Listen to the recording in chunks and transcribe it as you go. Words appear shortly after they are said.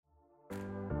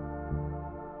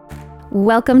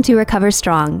Welcome to Recover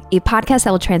Strong, a podcast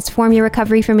that will transform your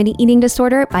recovery from an eating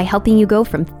disorder by helping you go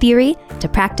from theory to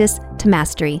practice to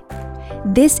mastery.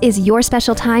 This is your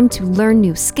special time to learn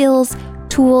new skills,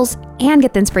 tools, and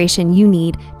get the inspiration you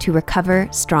need to recover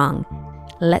strong.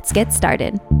 Let's get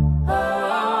started.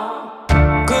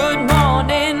 Good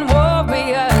morning,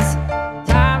 warriors.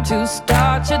 Time to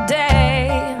start your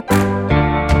day.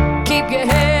 Keep your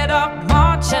head up,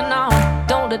 marching on.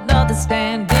 Don't let nothing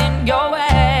stand in your way.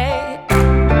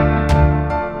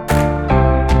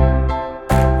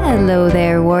 Hello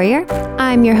there, warrior.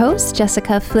 I'm your host,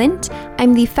 Jessica Flint.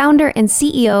 I'm the founder and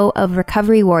CEO of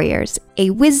Recovery Warriors, a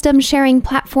wisdom-sharing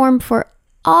platform for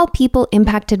all people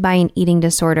impacted by an eating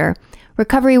disorder.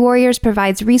 Recovery Warriors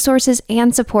provides resources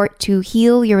and support to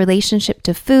heal your relationship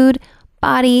to food,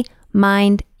 body,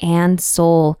 mind, and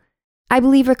soul. I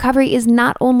believe recovery is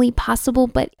not only possible,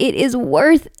 but it is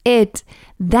worth it.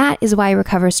 That is why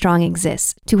Recover Strong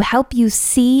exists, to help you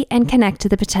see and connect to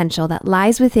the potential that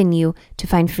lies within you to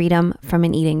find freedom from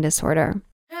an eating disorder.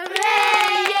 Hooray!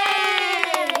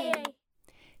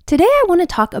 Today, I want to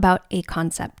talk about a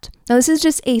concept. Now, this is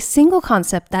just a single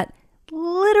concept that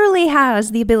literally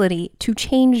has the ability to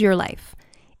change your life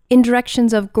in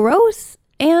directions of growth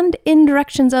and in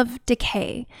directions of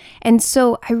decay. And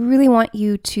so I really want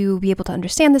you to be able to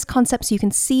understand this concept so you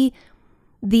can see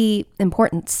the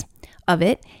importance of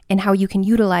it and how you can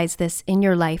utilize this in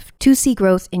your life to see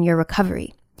growth in your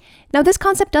recovery. Now, this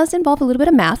concept does involve a little bit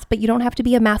of math, but you don't have to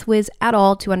be a math whiz at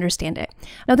all to understand it.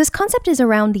 Now, this concept is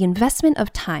around the investment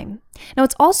of time. Now,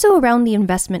 it's also around the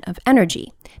investment of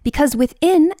energy, because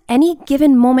within any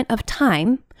given moment of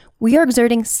time, we are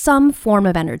exerting some form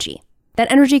of energy. That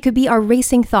energy could be our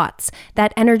racing thoughts.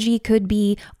 That energy could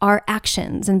be our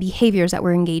actions and behaviors that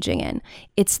we're engaging in.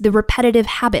 It's the repetitive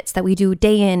habits that we do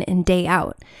day in and day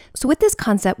out. So with this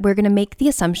concept, we're going to make the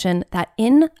assumption that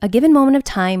in a given moment of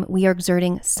time, we are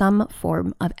exerting some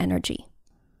form of energy.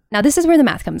 Now, this is where the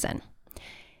math comes in.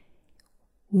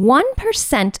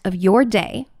 1% of your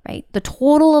day, right? The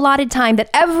total allotted time that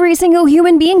every single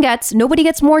human being gets, nobody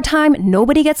gets more time,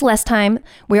 nobody gets less time.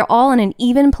 We're all on an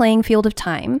even playing field of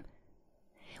time.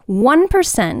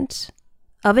 1%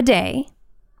 of a day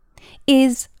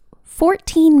is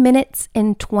 14 minutes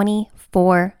and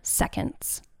 24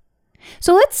 seconds.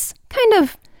 So let's kind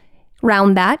of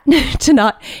round that to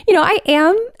not, I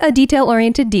am a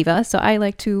detail-oriented diva, so I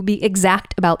like to be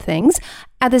exact about things.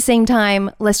 At the same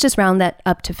time, let's just round that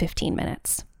up to 15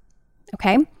 minutes,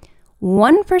 okay?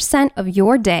 1% of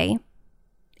your day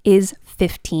is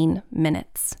 15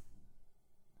 minutes.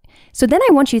 So then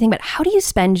I want you to think about, how do you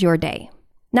spend your day?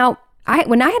 Now,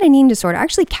 when I had an eating disorder, I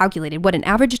actually calculated what an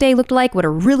average day looked like, what a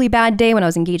really bad day when I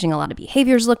was engaging in a lot of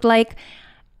behaviors looked like.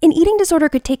 An eating disorder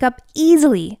could take up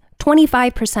easily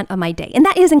 25% of my day, and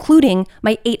that is including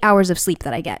my 8 hours of sleep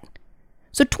that I get.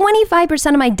 So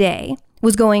 25% of my day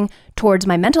was going towards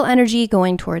my mental energy,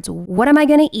 going towards what am I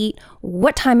going to eat,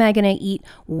 what time am I going to eat,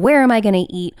 where am I going to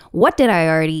eat, what did I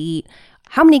already eat,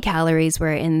 how many calories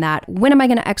were in that, when am I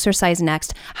going to exercise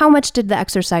next, how much did the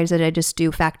exercise that I just do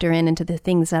factor into the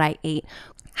things that I ate,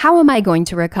 how am I going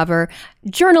to recover,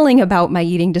 journaling about my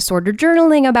eating disorder,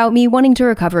 journaling about me wanting to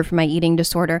recover from my eating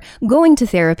disorder, going to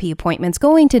therapy appointments,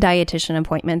 going to dietitian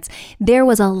appointments. There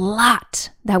was a lot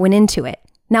that went into it.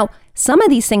 Now, some of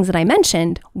these things that I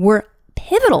mentioned were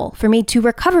pivotal for me to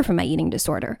recover from my eating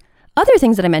disorder. Other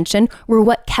things that I mentioned were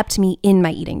what kept me in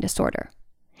my eating disorder.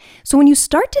 So when you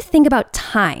start to think about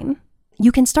time,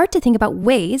 you can start to think about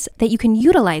ways that you can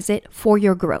utilize it for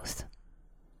your growth.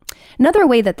 Another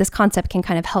way that this concept can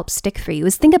kind of help stick for you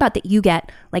is think about that you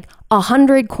get like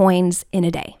 100 coins in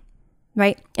a day,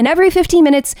 right? And every 15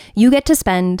 minutes, you get to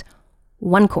spend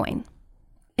 1 coin.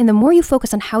 And the more you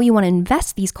focus on how you want to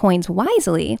invest these coins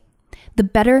wisely, the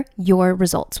better your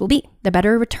results will be, the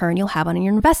better return you'll have on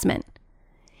your investment.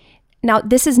 Now,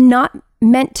 this is not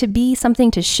meant to be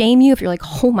something to shame you if you're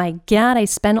like, oh my God, I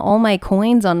spend all my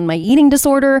coins on my eating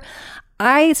disorder.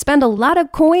 I spend a lot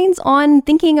of coins on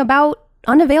thinking about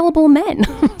unavailable men.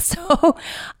 So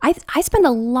I spend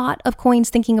a lot of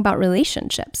coins thinking about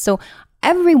relationships. So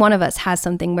every one of us has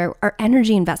something where our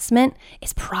energy investment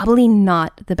is probably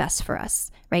not the best for us,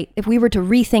 right? If we were to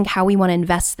rethink how we want to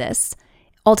invest this,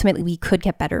 ultimately we could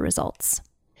get better results.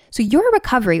 So your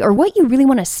recovery, or what you really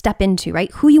want to step into, right?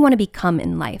 Who you want to become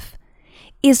in life,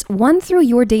 is one through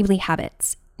your daily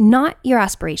habits, not your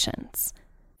aspirations.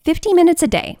 15 minutes a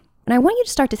day. And I want you to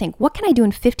start to think, what can I do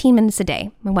in 15 minutes a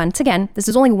day? And once again, this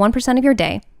is only 1% of your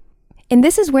day. And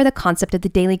this is where the concept of the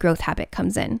daily growth habit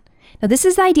comes in. Now, this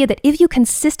is the idea that if you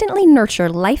consistently nurture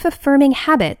life-affirming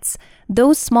habits,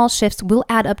 those small shifts will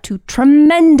add up to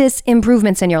tremendous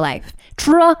improvements in your life.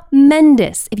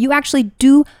 Tremendous. If you actually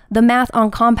do the math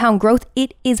on compound growth,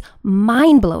 it is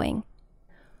mind-blowing.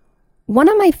 One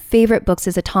of my favorite books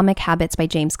is Atomic Habits by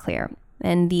James Clear.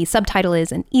 And the subtitle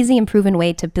is An Easy and Proven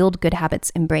Way to Build Good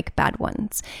Habits and Break Bad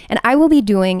Ones. And I will be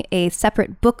doing a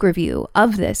separate book review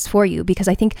of this for you because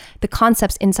I think the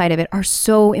concepts inside of it are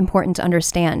so important to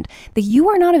understand that you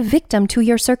are not a victim to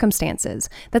your circumstances,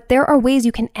 that there are ways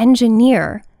you can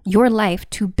engineer your life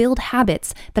to build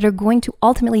habits that are going to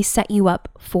ultimately set you up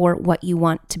for what you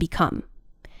want to become.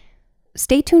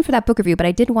 Stay tuned for that book review, but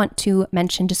I did want to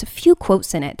mention just a few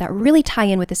quotes in it that really tie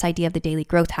in with this idea of the daily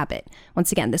growth habit.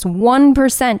 Once again, this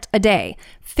 1% a day,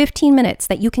 15 minutes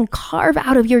that you can carve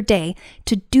out of your day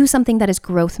to do something that is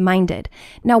growth-minded.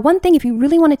 Now, one thing, if you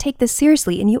really want to take this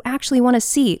seriously and you actually want to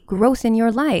see growth in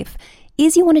your life,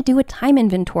 is you want to do a time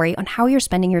inventory on how you're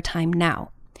spending your time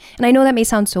now. And I know that may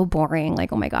sound so boring,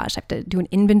 like, oh my gosh, I have to do an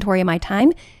inventory of my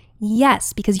time.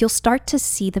 Yes, because you'll start to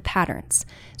see the patterns.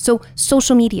 So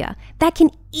social media, that can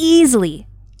easily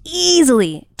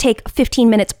take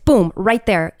 15 minutes, boom, right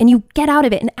there. And you get out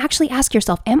of it and actually ask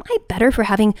yourself, am I better for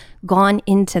having gone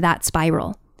into that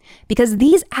spiral? Because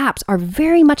these apps are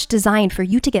very much designed for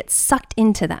you to get sucked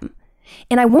into them.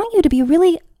 And I want you to be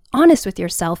really honest with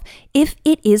yourself if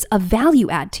it is a value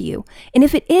add to you. And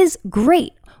if it is,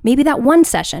 great. Maybe that one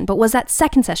session, but was that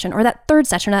second session or that third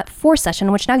session or that fourth session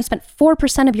in which now you spent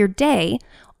 4% of your day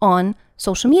on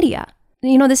social media.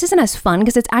 You know, this isn't as fun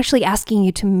because it's actually asking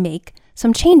you to make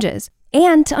some changes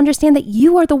and to understand that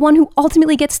you are the one who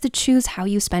ultimately gets to choose how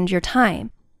you spend your time.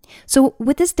 So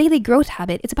with this daily growth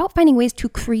habit, it's about finding ways to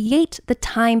create the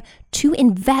time to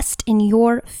invest in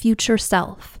your future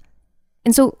self.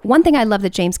 And so one thing I love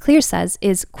that James Clear says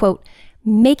is, quote,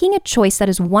 making a choice that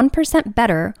is 1%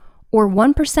 better or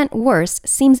 1% worse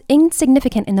seems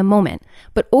insignificant in the moment,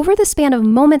 but over the span of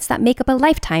moments that make up a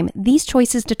lifetime, these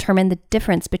choices determine the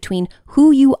difference between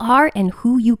who you are and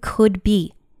who you could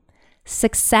be.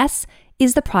 Success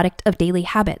is the product of daily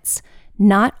habits,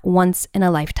 not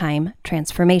once-in-a-lifetime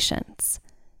transformations.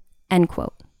 End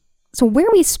quote. So where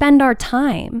we spend our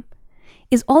time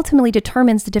is ultimately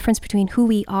determines the difference between who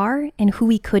we are and who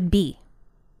we could be.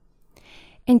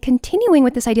 And continuing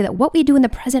with this idea that what we do in the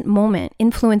present moment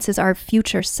influences our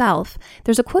future self,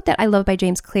 there's a quote that I love by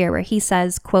James Clear where he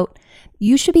says, quote,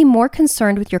 you should be more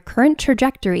concerned with your current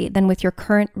trajectory than with your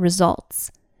current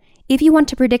results. If you want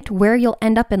to predict where you'll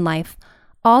end up in life,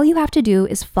 all you have to do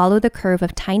is follow the curve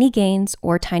of tiny gains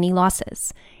or tiny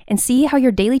losses and see how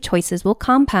your daily choices will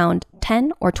compound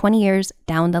 10 or 20 years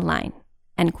down the line,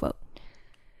 end quote.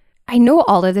 I know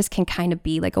all of this can kind of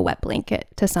be like a wet blanket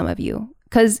to some of you,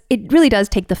 because it really does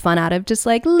take the fun out of just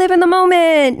like live in the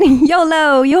moment,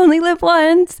 YOLO, you only live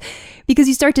once. Because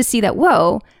you start to see that,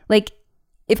 whoa, like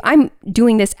if I'm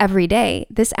doing this every day,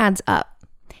 this adds up.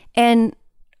 And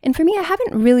for me, I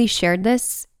haven't really shared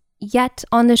this yet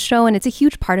on this show, and it's a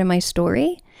huge part of my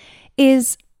story,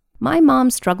 is my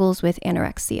mom struggles with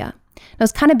anorexia. Now,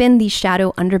 it's kind of been the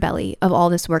shadow underbelly of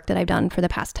all this work that I've done for the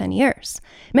past 10 years.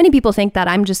 Many people think that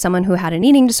I'm just someone who had an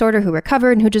eating disorder, who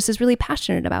recovered, and who just is really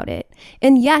passionate about it.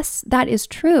 And yes, that is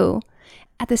true.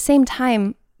 At the same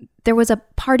time, there was a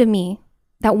part of me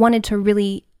that wanted to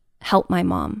really help my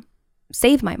mom,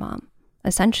 save my mom,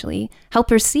 essentially, help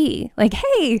her see, like,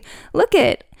 hey, look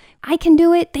it, I can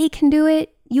do it, they can do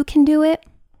it, you can do it.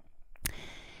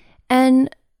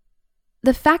 And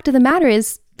the fact of the matter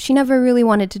is, she never really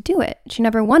wanted to do it. She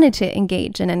never wanted to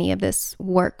engage in any of this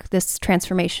work, this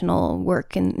transformational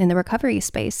work in the recovery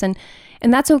space. And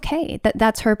that's okay.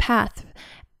 That's her path.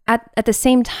 At the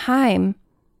same time,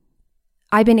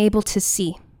 I've been able to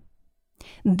see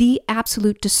the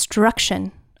absolute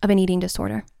destruction of an eating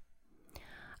disorder,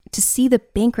 to see the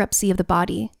bankruptcy of the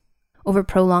body over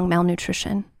prolonged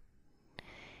malnutrition.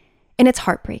 And it's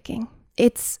heartbreaking.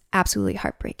 It's absolutely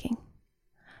heartbreaking.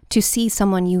 To see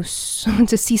someone you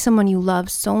love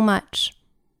so much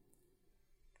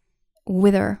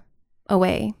wither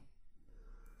away.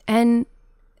 And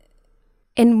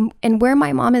where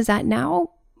my mom is at now,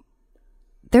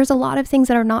 there's a lot of things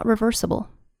that are not reversible.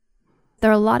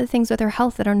 There are a lot of things with her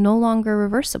health that are no longer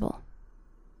reversible.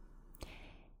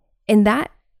 And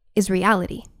that is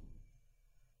reality.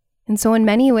 And so in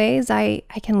many ways, I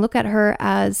can look at her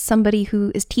as somebody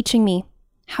who is teaching me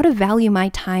how to value my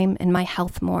time and my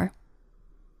health more.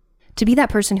 To be that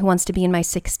person who wants to be in my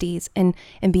 60s and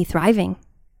be thriving,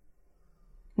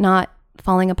 not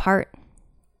falling apart.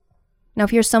 Now,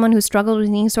 if you're someone who struggled with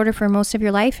an eating disorder for most of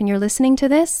your life and you're listening to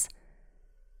this,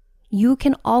 you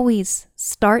can always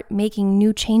start making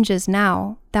new changes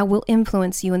now that will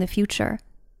influence you in the future.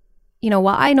 While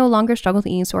I no longer struggle with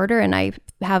eating disorder and I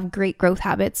have great growth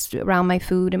habits around my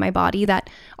food and my body that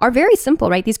are very simple,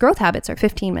 right? These growth habits are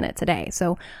 15 minutes a day.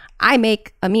 So I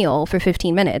make a meal for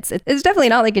 15 minutes. It's definitely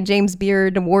not like a James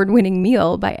Beard award-winning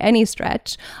meal by any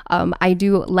stretch. I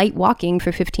do light walking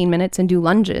for 15 minutes and do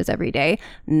lunges every day.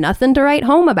 Nothing to write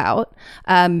home about.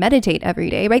 Meditate every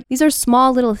day, right? These are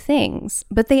small little things,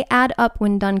 but they add up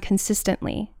when done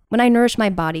consistently. When I nourish my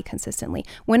body consistently,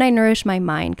 when I nourish my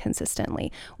mind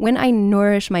consistently, when I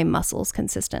nourish my muscles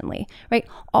consistently, right?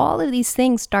 All of these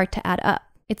things start to add up.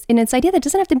 It's idea that it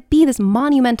doesn't have to be this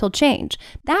monumental change.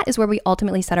 That is where we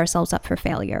ultimately set ourselves up for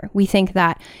failure. We think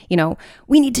that,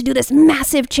 we need to do this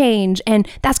massive change and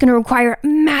that's going to require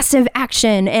massive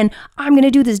action and I'm going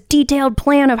to do this detailed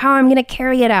plan of how I'm going to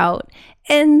carry it out.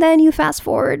 And then you fast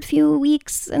forward a few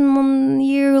weeks and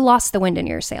you lost the wind in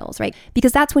your sails, right?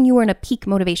 Because that's when you were in a peak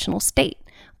motivational state.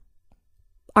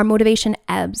 Our motivation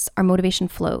ebbs, our motivation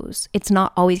flows. It's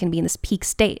not always going to be in this peak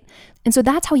state. And so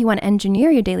that's how you want to engineer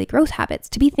your daily growth habits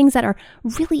to be things that are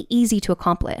really easy to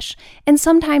accomplish. And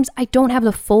sometimes I don't have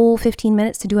the full 15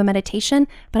 minutes to do a meditation,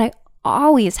 but I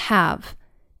always have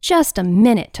just a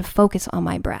minute to focus on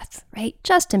my breath, right?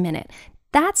 Just a minute.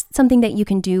 That's something that you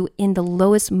can do in the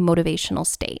lowest motivational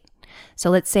state. So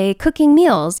let's say cooking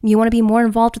meals, you want to be more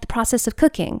involved with the process of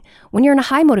cooking. When you're in a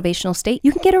high motivational state,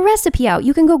 you can get a recipe out.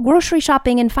 You can go grocery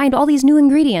shopping and find all these new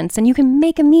ingredients and you can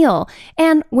make a meal.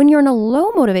 And when you're in a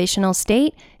low motivational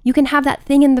state, you can have that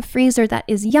thing in the freezer that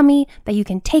is yummy that you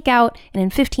can take out and in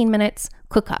 15 minutes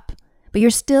cook up. But you're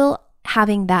still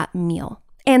having that meal.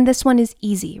 And this one is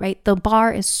easy, right? The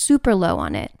bar is super low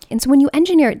on it. And so when you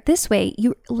engineer it this way,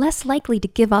 you're less likely to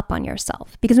give up on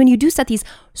yourself. Because when you do set these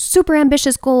super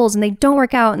ambitious goals and they don't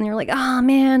work out and you're like, oh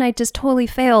man, I just totally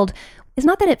failed. It's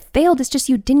not that it failed, it's just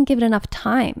you didn't give it enough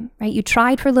time, right? You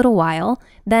tried for a little while.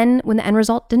 Then when the end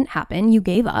result didn't happen, you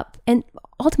gave up and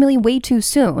ultimately way too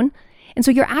soon. And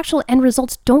so your actual end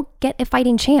results don't get a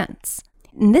fighting chance.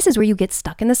 And this is where you get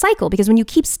stuck in the cycle because when you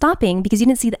keep stopping because you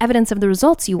didn't see the evidence of the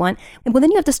results you want, well, then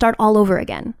you have to start all over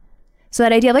again. So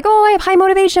that idea of like, oh, I have high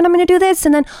motivation, I'm going to do this.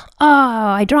 And then, oh,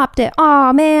 I dropped it.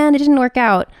 Oh, man, it didn't work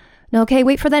out. Okay,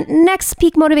 wait for that next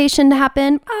peak motivation to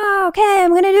happen. Oh, okay,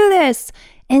 I'm going to do this.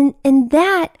 And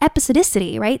that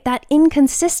episodicity, right, that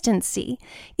inconsistency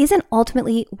isn't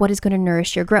ultimately what is going to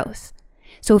nourish your growth.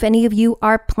 So if any of you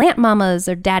are plant mamas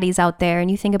or daddies out there and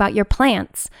you think about your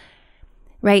plants,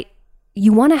 right,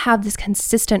 you want to have this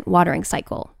consistent watering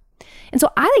cycle. And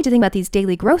so I like to think about these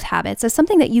daily growth habits as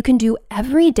something that you can do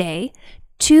every day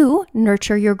to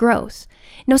nurture your growth.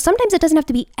 Now, sometimes it doesn't have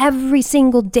to be every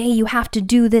single day you have to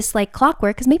do this like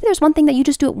clockwork, because maybe there's one thing that you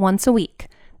just do it once a week.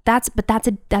 That's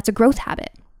a growth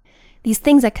habit. These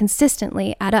things that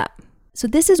consistently add up. So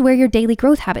this is where your daily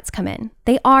growth habits come in.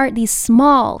 They are these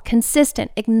small,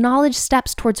 consistent, acknowledged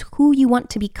steps towards who you want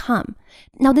to become.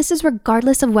 Now, this is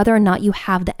regardless of whether or not you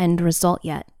have the end result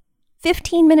yet.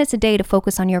 15 minutes a day to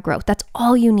focus on your growth. That's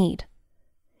all you need.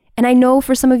 And I know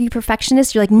for some of you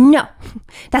perfectionists, you're like, no,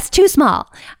 that's too small.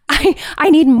 I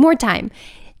need more time.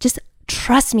 Just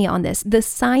trust me on this. The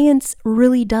science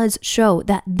really does show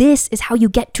that this is how you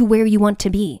get to where you want to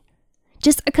be.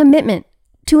 Just a commitment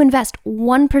to invest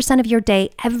 1% of your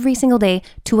day every single day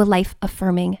to a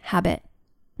life-affirming habit.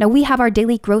 Now, we have our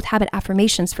daily growth habit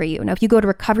affirmations for you. Now, if you go to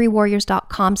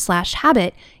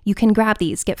recoverywarriors.com/habit, you can grab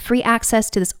these, get free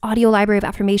access to this audio library of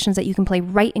affirmations that you can play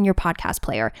right in your podcast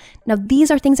player. Now,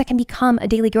 these are things that can become a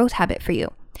daily growth habit for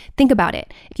you. Think about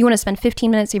it. If you want to spend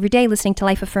 15 minutes of your day listening to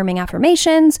life-affirming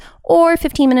affirmations, or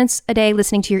 15 minutes a day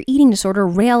listening to your eating disorder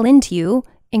rail into you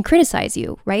and criticize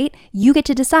you, right? You get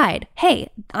to decide, hey,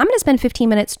 I'm going to spend 15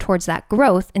 minutes towards that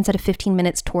growth instead of 15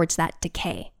 minutes towards that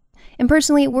decay. And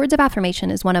personally, words of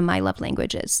affirmation is one of my love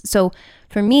languages. So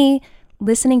for me,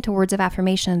 listening to words of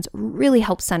affirmations really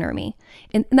helps center me.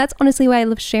 And that's honestly why I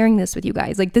love sharing this with you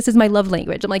guys. Like, this is my love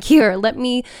language. I'm like, here, let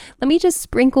me just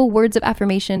sprinkle words of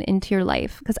affirmation into your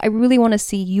life, because I really want to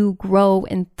see you grow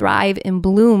and thrive and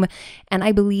bloom. And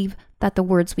I believe that the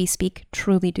words we speak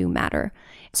truly do matter.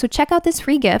 So check out this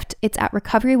free gift. It's at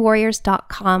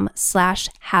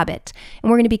recoverywarriors.com/habit. And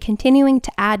we're going to be continuing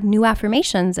to add new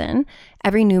affirmations in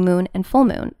every new moon and full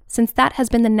moon, since that has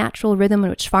been the natural rhythm in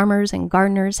which farmers and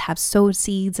gardeners have sowed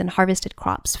seeds and harvested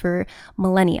crops for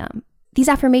millennia. These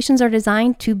affirmations are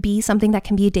designed to be something that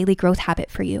can be a daily growth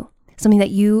habit for you. something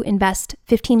that you invest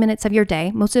 15 minutes of your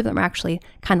day. Most of them are actually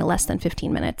kind of less than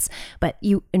 15 minutes, but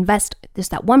you invest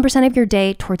just that 1% of your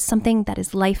day towards something that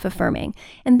is life affirming.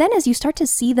 And then as you start to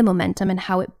see the momentum and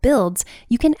how it builds,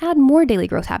 you can add more daily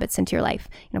growth habits into your life.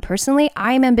 Personally,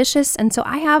 I am ambitious, and so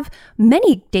I have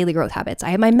many daily growth habits. I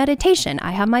have my meditation,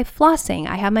 I have my flossing,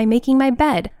 I have my making my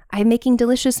bed, I have making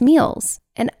delicious meals.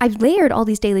 And I've layered all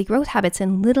these daily growth habits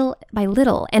in little by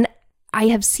little. And I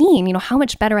have seen, how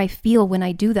much better I feel when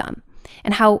I do them,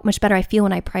 and how much better I feel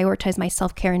when I prioritize my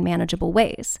self-care in manageable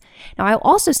ways. Now, I'll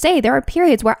also say there are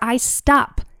periods where I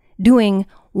stop doing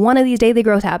one of these daily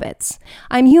growth habits.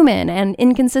 I'm human, and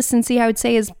inconsistency, I would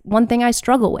say, is one thing I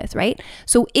struggle with, right?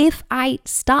 So if I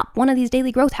stop one of these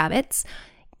daily growth habits,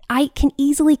 I can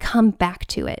easily come back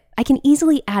to it. I can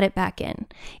easily add it back in.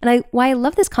 And why I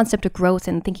love this concept of growth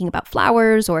and thinking about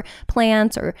flowers or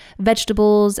plants or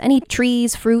vegetables, any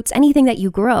trees, fruits, anything that you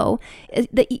grow,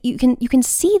 that you can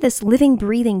see this living,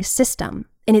 breathing system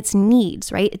and its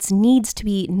needs, right? Its needs to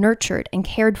be nurtured and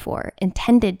cared for and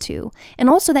tended to. And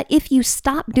also that if you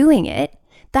stop doing it,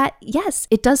 that yes,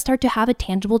 it does start to have a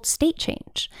tangible state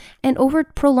change. And over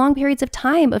prolonged periods of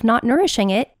time of not nourishing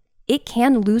it, it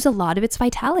can lose a lot of its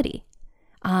vitality.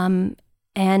 And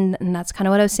that's kind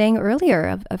of what I was saying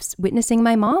earlier of witnessing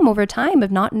my mom over time of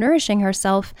not nourishing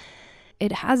herself.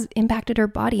 It has impacted her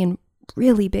body in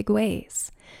really big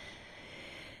ways.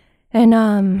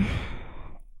 And,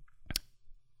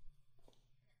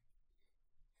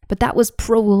 but that was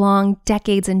prolonged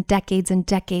decades and decades and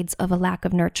decades of a lack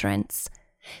of nurturance.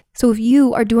 So if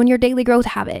you are doing your daily growth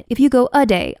habit, if you go a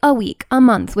day, a week, a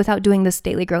month without doing this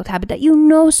daily growth habit that you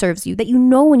know serves you, that you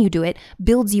know when you do it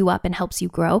builds you up and helps you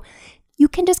grow, you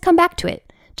can just come back to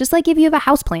it. Just like if you have a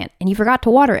house plant and you forgot to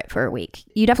water it for a week,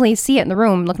 you definitely see it in the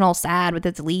room looking all sad with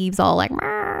its leaves all like,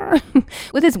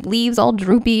 with its leaves all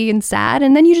droopy and sad,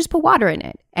 and then you just put water in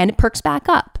it and it perks back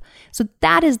up. So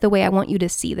that is the way I want you to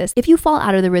see this. If you fall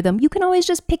out of the rhythm, you can always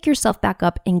just pick yourself back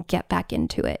up and get back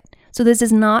into it. So this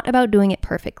is not about doing it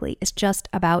perfectly. It's just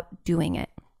about doing it.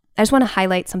 I just want to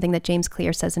highlight something that James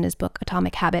Clear says in his book,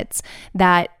 Atomic Habits,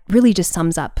 that really just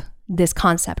sums up this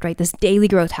concept, right? This daily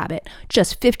growth habit,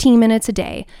 just 15 minutes a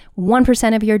day,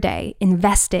 1% of your day,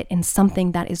 invest it in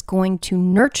something that is going to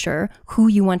nurture who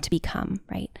you want to become,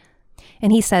 right?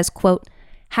 And he says, quote,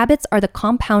 "Habits are the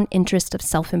compound interest of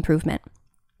self-improvement.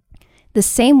 The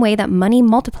same way that money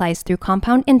multiplies through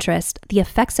compound interest, the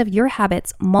effects of your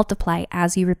habits multiply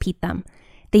as you repeat them.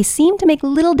 They seem to make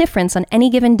little difference on any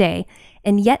given day,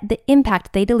 and yet the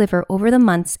impact they deliver over the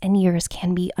months and years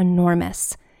can be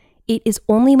enormous. It is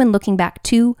only when looking back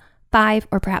 2, 5,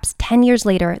 or perhaps 10 years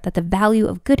later that the value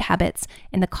of good habits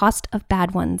and the cost of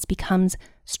bad ones becomes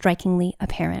strikingly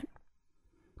apparent."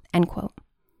 End quote.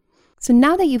 So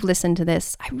now that you've listened to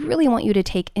this, I really want you to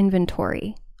take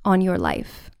inventory on your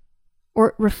life,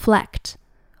 or reflect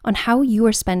on how you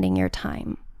are spending your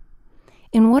time.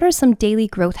 And what are some daily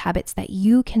growth habits that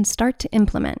you can start to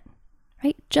implement,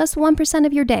 right? Just 1%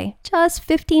 of your day, just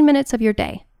 15 minutes of your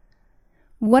day.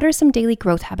 What are some daily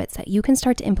growth habits that you can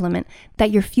start to implement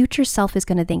that your future self is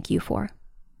going to thank you for?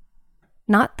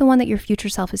 Not the one that your future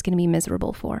self is going to be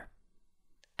miserable for.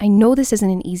 I know this isn't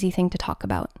an easy thing to talk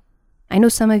about. I know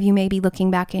some of you may be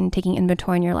looking back and taking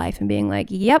inventory in your life and being like,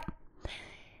 yep,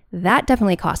 that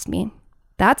definitely cost me.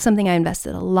 That's something I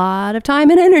invested a lot of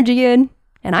time and energy in,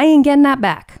 and I ain't getting that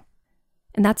back.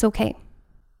 And that's okay.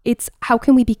 It's how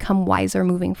can we become wiser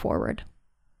moving forward?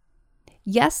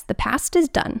 Yes, the past is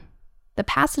done. The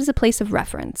past is a place of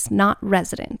reference, not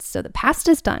residence. So the past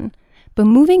is done. But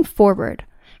moving forward,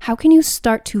 how can you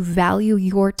start to value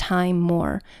your time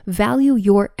more, value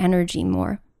your energy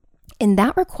more? And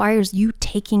that requires you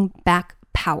taking back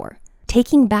power,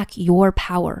 taking back your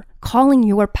power, calling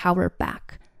your power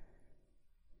back.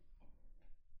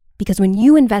 Because when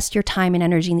you invest your time and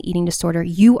energy in the eating disorder,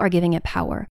 you are giving it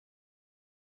power.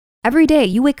 Every day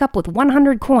you wake up with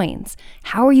 100 coins.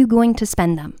 How are you going to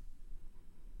spend them?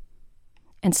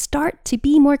 And start to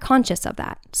be more conscious of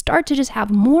that. Start to just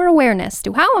have more awareness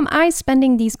to how am I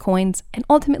spending these coins? And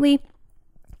ultimately,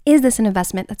 is this an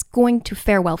investment that's going to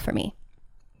fare well for me?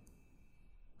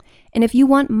 And if you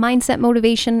want mindset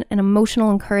motivation and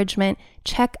emotional encouragement,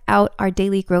 check out our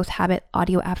daily growth habit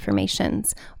audio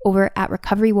affirmations over at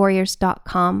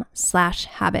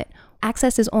recoverywarriors.com/habit.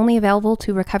 Access is only available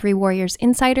to Recovery Warriors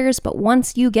insiders, but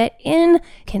once you get in, you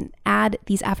can add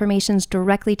these affirmations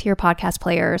directly to your podcast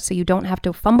player so you don't have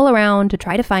to fumble around to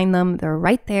try to find them. They're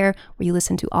right there where you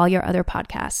listen to all your other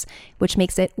podcasts, which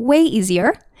makes it way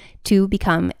easier to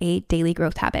become a daily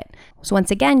growth habit. So once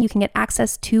again, you can get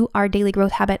access to our daily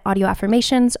growth habit audio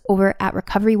affirmations over at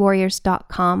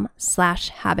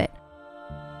recoverywarriors.com/habit.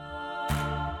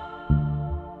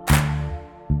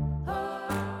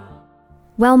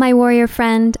 Well, my warrior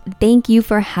friend, thank you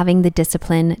for having the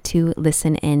discipline to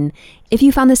listen in. If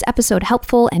you found this episode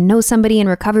helpful and know somebody in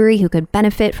recovery who could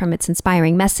benefit from its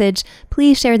inspiring message,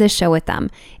 please share this show with them.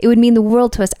 It would mean the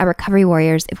world to us at Recovery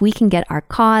Warriors if we can get our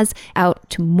cause out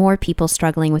to more people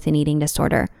struggling with an eating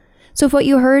disorder. So if what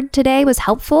you heard today was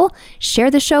helpful,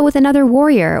 share the show with another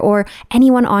warrior or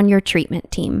anyone on your treatment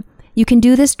team. You can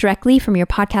do this directly from your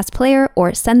podcast player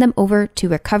or send them over to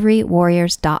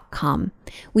recoverywarriors.com.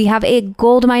 We have a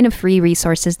goldmine of free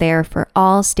resources there for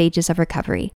all stages of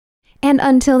recovery. And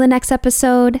until the next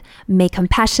episode, may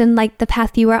compassion light the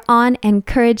path you are on and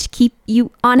courage keep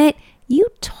you on it. You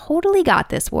totally got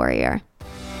this, warrior.